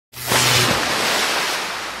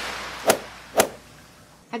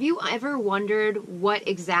Have you ever wondered what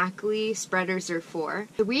exactly spreaders are for?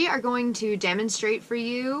 We are going to demonstrate for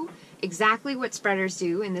you exactly what spreaders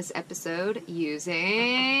do in this episode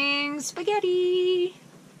using spaghetti.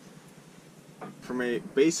 From a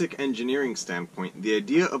basic engineering standpoint, the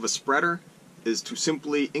idea of a spreader is to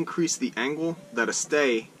simply increase the angle that a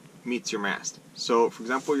stay meets your mast. So, for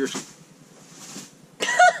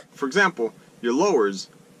example, your lowers,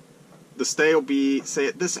 the stay will be, say,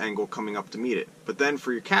 at this angle coming up to meet it. But then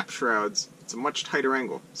for your cap shrouds, it's a much tighter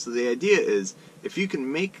angle. So the idea is, if you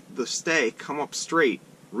can make the stay come up straight,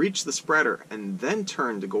 reach the spreader, and then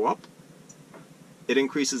turn to go up, it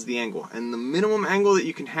increases the angle. And the minimum angle that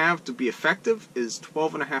you can have to be effective is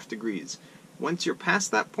 12.5 degrees. Once you're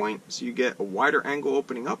past that point, so you get a wider angle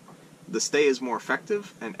opening up, the stay is more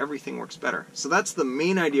effective and everything works better. So that's the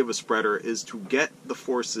main idea of a spreader, is to get the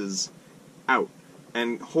forces out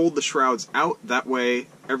and hold the shrouds out. That way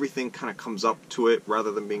everything kind of comes up to it rather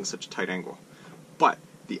than being such a tight angle. But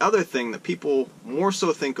the other thing that people more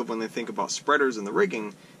so think of when they think about spreaders in the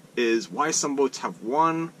rigging is why some boats have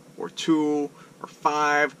 1 or 2 or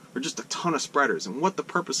 5 or just a ton of spreaders, and what the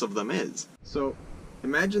purpose of them is. So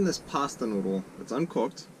imagine this pasta noodle that's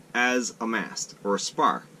uncooked as a mast or a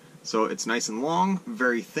spar. So it's nice and long,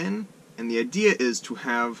 very thin, and the idea is to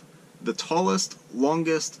have the tallest,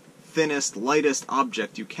 longest, thinnest, lightest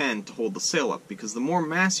object you can to hold the sail up, because the more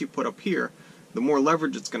mass you put up here, the more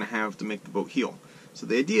leverage it's going to have to make the boat heel. So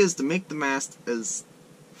the idea is to make the mast as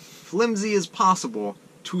flimsy as possible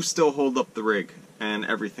to still hold up the rig and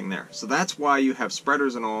everything there. So that's why you have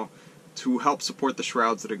spreaders and all, to help support the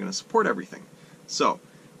shrouds that are going to support everything. So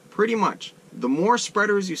pretty much, the more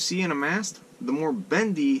spreaders you see in a mast, the more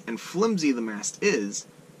bendy and flimsy the mast is,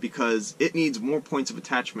 because it needs more points of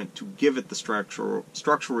attachment to give it the structural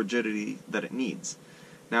rigidity that it needs.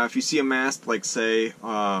 Now, if you see a mast, like say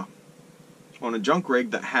on a junk rig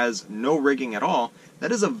that has no rigging at all,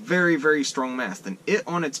 that is a very, very strong mast, and it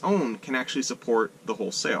on its own can actually support the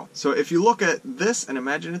whole sail. So if you look at this and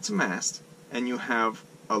imagine it's a mast, and you have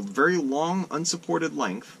a very long unsupported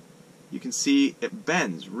length, you can see it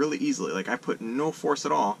bends really easily. Like, I put no force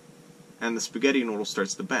at all, and the spaghetti noodle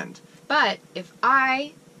starts to bend. But if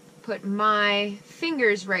I put my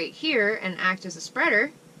fingers right here and act as a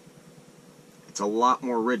spreader, it's a lot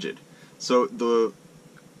more rigid. So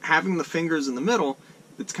having the fingers in the middle,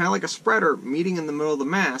 it's kind of like a spreader meeting in the middle of the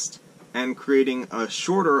mast and creating a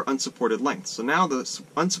shorter unsupported length. So now the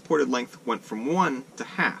unsupported length went from 1 to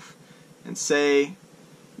half. And say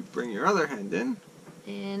you bring your other hand in,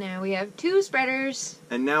 and now we have 2 spreaders.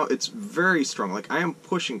 And now it's very strong. Like, I am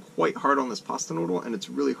pushing quite hard on this pasta noodle, and it's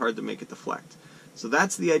really hard to make it deflect. So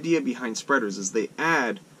that's the idea behind spreaders, is they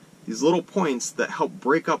add these little points that help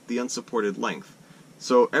break up the unsupported length.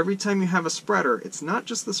 So every time you have a spreader, it's not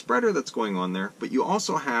just the spreader that's going on there, but you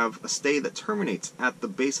also have a stay that terminates at the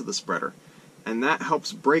base of the spreader. And that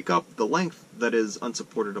helps break up the length that is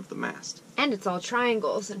unsupported of the mast. And it's all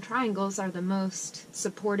triangles, and triangles are the most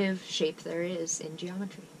supportive shape there is in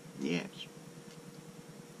geometry. Yes.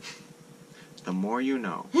 The more you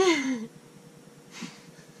know.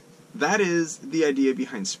 That is the idea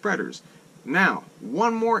behind spreaders. Now,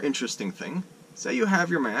 one more interesting thing. Say you have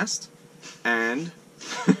your mast, and...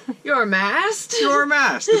 Your mast? Your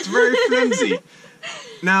mast. It's very flimsy.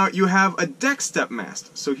 Now, you have a deck step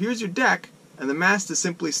mast. So here's your deck, and the mast is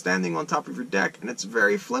simply standing on top of your deck, and it's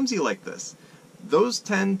very flimsy like this. Those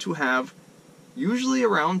tend to have usually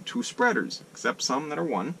around 2 spreaders, except some that are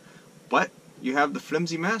 1. But you have the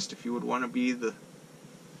flimsy mast if you would want to be the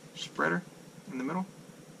spreader in the middle.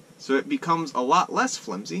 So it becomes a lot less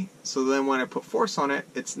flimsy, so then when I put force on it,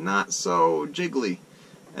 it's not so jiggly.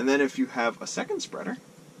 And then if you have a second spreader,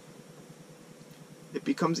 it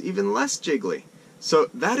becomes even less jiggly.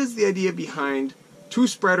 So that is the idea behind 2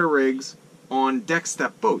 spreader rigs on deck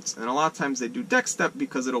step boats. And a lot of times they do deck step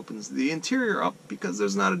because it opens the interior up, because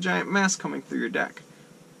there's not a giant mast coming through your deck.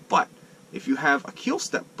 But if you have a keel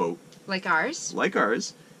step boat, like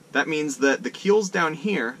ours, that means that the keel's down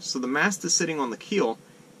here, so the mast is sitting on the keel,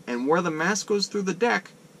 and where the mast goes through the deck,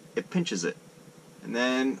 it pinches it. And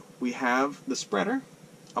then we have the spreader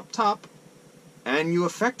up top, and you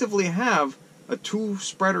effectively have a 2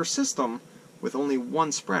 spreader system with only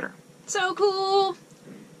 1 spreader. So cool!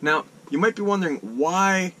 Now, you might be wondering,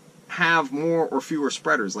 why have more or fewer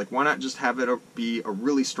spreaders? Like, why not just have it be a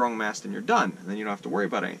really strong mast and you're done, and then you don't have to worry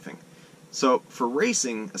about anything? So, for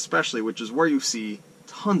racing especially, which is where you see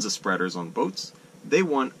tons of spreaders on boats, they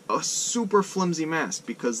want a super flimsy mast,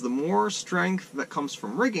 because the more strength that comes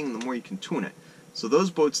from rigging, the more you can tune it. So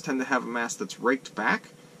those boats tend to have a mast that's raked back,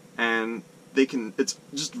 and it's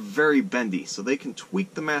just very bendy, so they can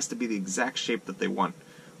tweak the mast to be the exact shape that they want.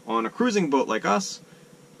 On a cruising boat like us,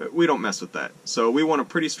 we don't mess with that. So we want a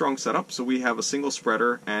pretty strong setup, so we have a single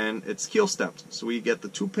spreader and it's keel stepped. So we get the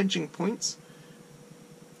 2 pinching points,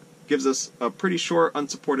 gives us a pretty short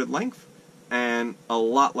unsupported length and a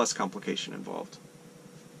lot less complication involved.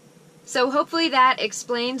 So hopefully that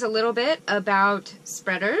explains a little bit about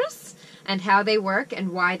spreaders and how they work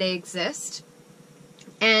and why they exist.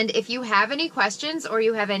 And if you have any questions or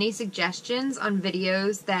you have any suggestions on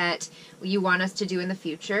videos that you want us to do in the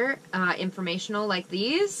future, informational like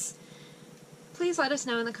these, please let us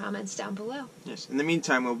know in the comments down below. Yes. In the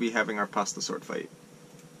meantime, we'll be having our pasta sword fight.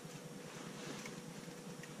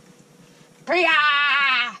 Priya!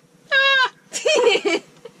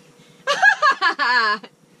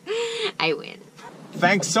 I win.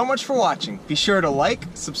 Thanks so much for watching. Be sure to like,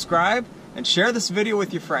 subscribe, and share this video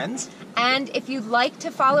with your friends. And if you'd like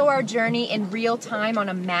to follow our journey in real time on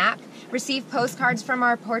a map, receive postcards from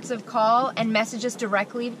our ports of call, and message us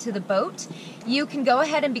directly to the boat, you can go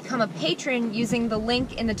ahead and become a patron using the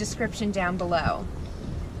link in the description down below.